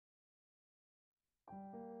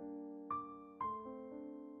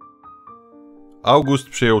August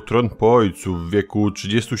przejął tron po ojcu w wieku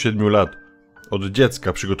 37 lat. Od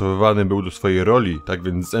dziecka przygotowywany był do swojej roli, tak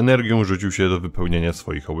więc z energią rzucił się do wypełniania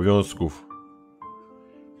swoich obowiązków.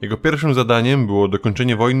 Jego pierwszym zadaniem było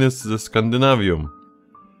dokończenie wojny ze Skandynawią.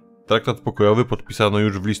 Traktat pokojowy podpisano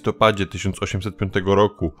już w listopadzie 1805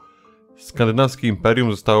 roku. Skandynawskie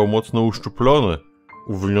imperium zostało mocno uszczuplone.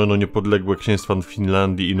 Uwolniono niepodległe księstwa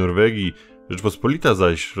Finlandii i Norwegii, Rzeczpospolita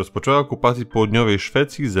zaś rozpoczęła okupację południowej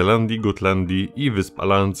Szwecji, Zelandii, Gotlandii i Wysp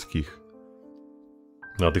Alandzkich.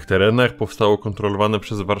 Na tych terenach powstało kontrolowane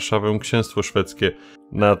przez Warszawę księstwo szwedzkie,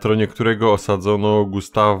 na tronie którego osadzono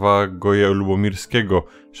Gustawa Goję Lubomirskiego,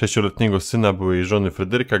 6-letniego syna byłej żony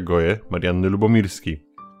Fryderyka Goje, Marianny Lubomirskiej.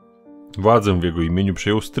 Władzę w jego imieniu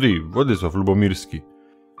przejął stryj, Władysław Lubomirski.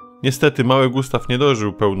 Niestety mały Gustaw nie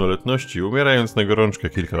dożył pełnoletności, umierając na gorączkę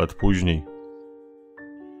kilka lat później.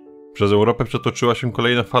 Przez Europę przetoczyła się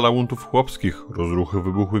kolejna fala buntów chłopskich, rozruchy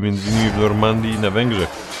wybuchły m.in. w Normandii i na Węgrzech.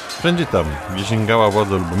 Wszędzie tam, gdzie sięgała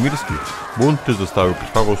władza Lubomirskich, bunty zostały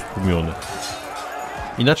krwawo stłumione.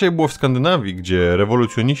 Inaczej było w Skandynawii, gdzie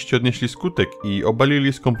rewolucjoniści odnieśli skutek i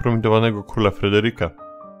obalili skompromitowanego króla Fryderyka.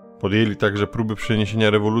 Podjęli także próby przeniesienia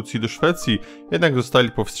rewolucji do Szwecji, jednak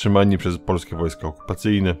zostali powstrzymani przez polskie wojska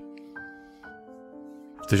okupacyjne.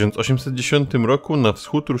 W 1810 roku na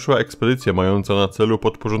wschód ruszyła ekspedycja mająca na celu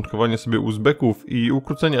podporządkowanie sobie Uzbeków i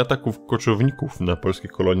ukrócenie ataków koczowników na polskie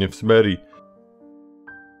kolonie w Syberii.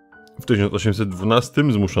 W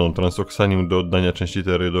 1812 zmuszono Transoksanię do oddania części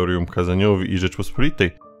terytorium Kazaniowi i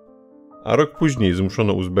Rzeczpospolitej, a rok później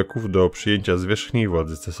zmuszono Uzbeków do przyjęcia zwierzchniej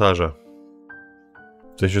władzy cesarza.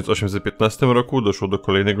 W 1815 roku doszło do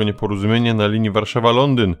kolejnego nieporozumienia na linii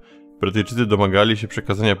Warszawa-Londyn. Brytyjczycy domagali się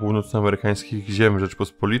przekazania północnoamerykańskich ziem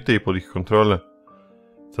Rzeczpospolitej pod ich kontrolę.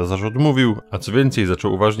 Cesarz odmówił, a co więcej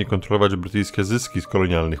zaczął uważnie kontrolować brytyjskie zyski z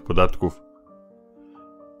kolonialnych podatków.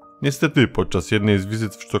 Niestety podczas jednej z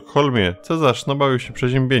wizyt w Sztokholmie cesarz nabawił się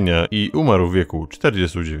przeziębienia i umarł w wieku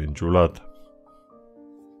 49 lat.